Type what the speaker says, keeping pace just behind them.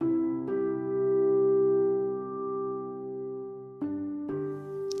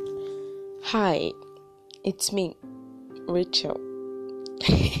Hi, it's me, Rachel.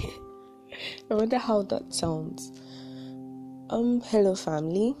 I wonder how that sounds. Hello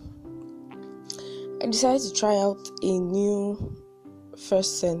family. I decided to try out a new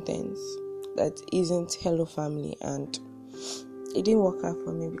first sentence that isn't hello family, and it didn't work out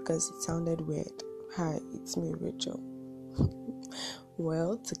for me because it sounded weird. Hi, it's me, Rachel.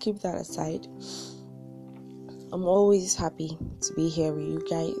 Well, to keep that aside, I'm always happy to be here with you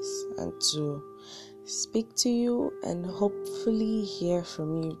guys and to speak to you and hopefully hear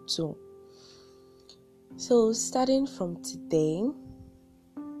from you too. So starting from today,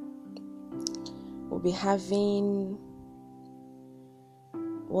 we'll be having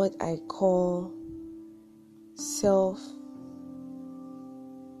what I call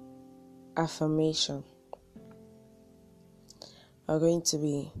self-affirmation. We're going to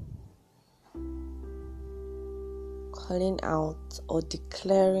be calling out or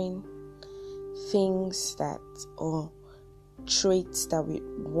declaring things or traits that we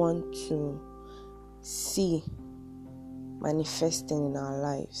want to see manifesting in our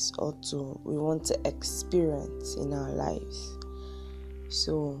lives, or we want to experience in our lives.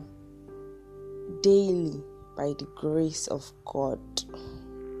 So daily, by the grace of God,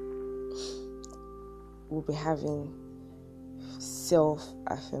 we'll be having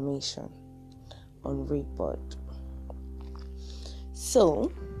self-affirmation on Readboard.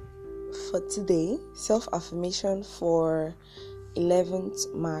 So for today, self-affirmation for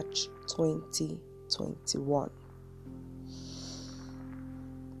 11th March 2021.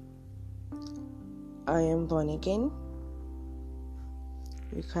 I am born again.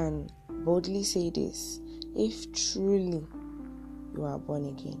 You can boldly say this if truly you are born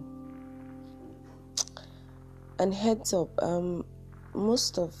again. And heads up,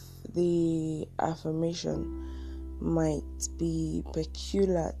 most of the affirmation might be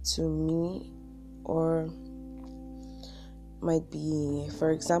peculiar to me, or might be, for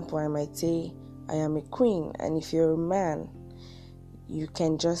example, I might say I am a queen, and if you're a man, you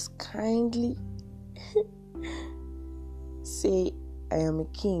can just kindly say I am a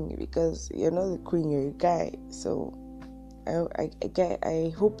king, because you're not a queen, you're a guy. So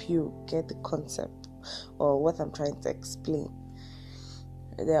I hope you get the concept or what I'm trying to explain.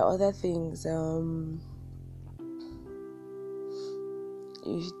 There are other things.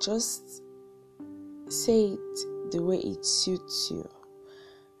 You just say it the way it suits you.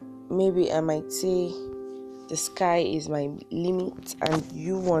 Maybe I might say the sky is my limit, and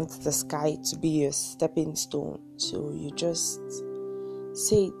you want the sky to be your stepping stone. So you just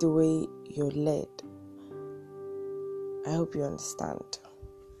say it the way you're led. I hope you understand.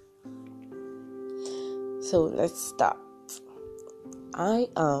 So let's start. I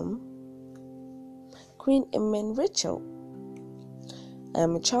am Queen Amen Rachel. I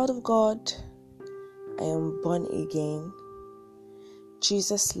am a child of God. I am born again.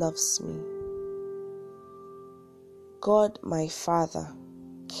 Jesus loves me. God, my Father,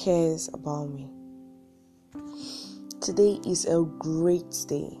 cares about me. Today is a great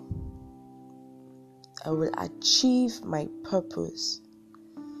day. I will achieve my purpose.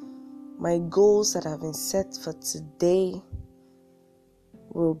 My goals that have been set for today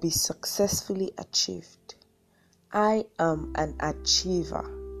will be successfully achieved. I am an achiever.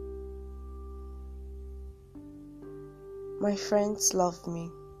 My friends love me.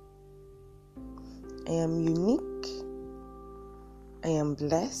 I am unique. I am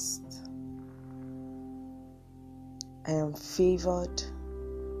blessed. I am favored.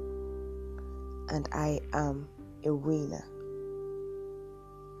 And I am a winner.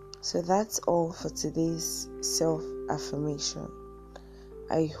 So that's all for today's self-affirmation.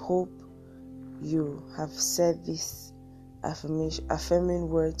 I hope you have said these affirming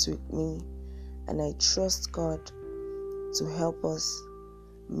words with me, and I trust God to help us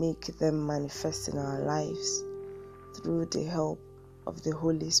make them manifest in our lives through the help of the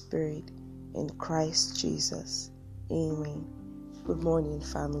Holy Spirit in Christ Jesus. Amen. Good morning,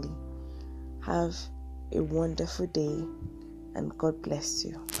 family. Have a wonderful day, and God bless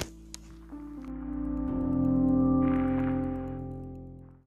you.